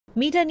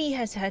Mitani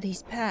has had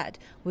his pet,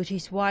 which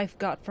his wife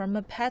got from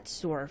a pet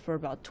store, for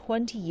about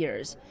 20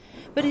 years.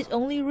 But it's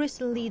only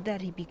recently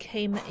that he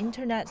became an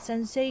internet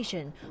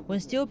sensation when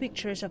still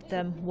pictures of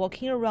them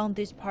walking around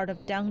this part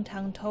of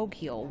downtown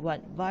Tokyo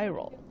went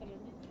viral.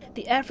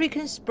 The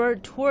African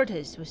spurred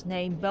tortoise was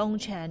named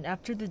Bonchan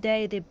after the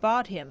day they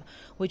bought him,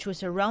 which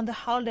was around the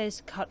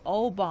holidays called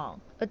Obon,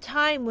 a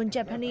time when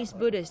Japanese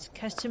Buddhists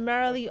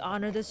customarily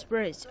honor the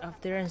spirits of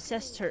their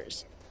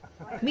ancestors.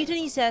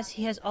 Mitani says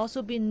he has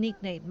also been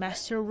nicknamed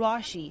Master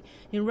Roshi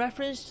in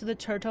reference to the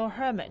turtle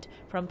hermit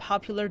from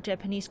popular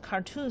Japanese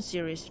cartoon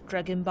series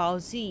Dragon Ball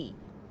Z.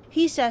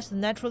 He says the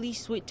naturally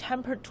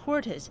sweet-tempered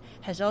tortoise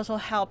has also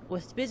helped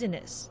with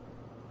business.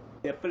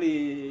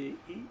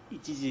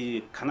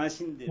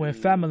 When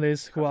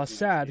families who are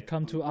sad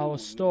come to our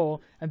store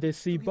and they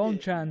see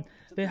Bonchan,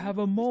 they have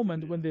a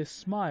moment when they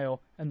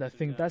smile, and I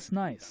think that's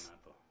nice.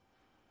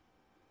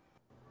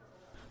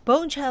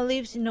 Bonchan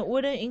lives in a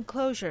wooden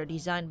enclosure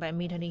designed by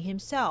Mitani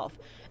himself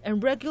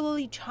and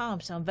regularly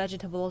chomps on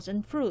vegetables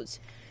and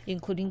fruits,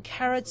 including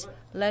carrots,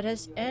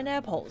 lettuce, and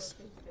apples.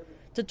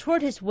 The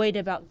tortoise weighed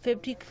about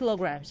 50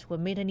 kilograms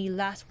when Mitani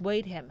last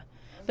weighed him,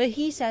 but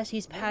he says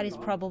his pet is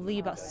probably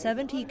about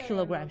 70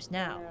 kilograms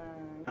now.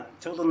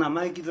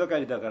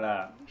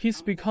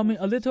 He's becoming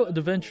a little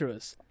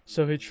adventurous,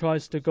 so he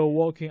tries to go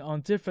walking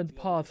on different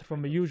paths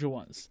from the usual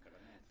ones.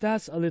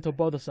 That's a little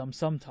bothersome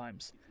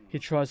sometimes. He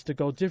tries to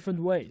go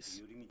different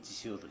ways.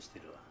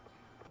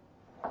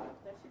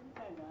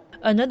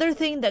 Another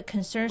thing that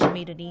concerns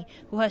Mitani,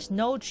 who has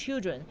no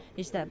children,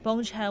 is that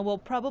Bonchan will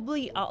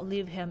probably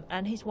outlive him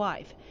and his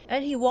wife,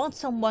 and he wants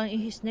someone in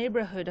his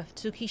neighborhood of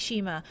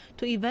Tsukishima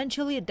to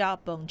eventually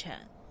adopt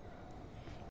Bonchan.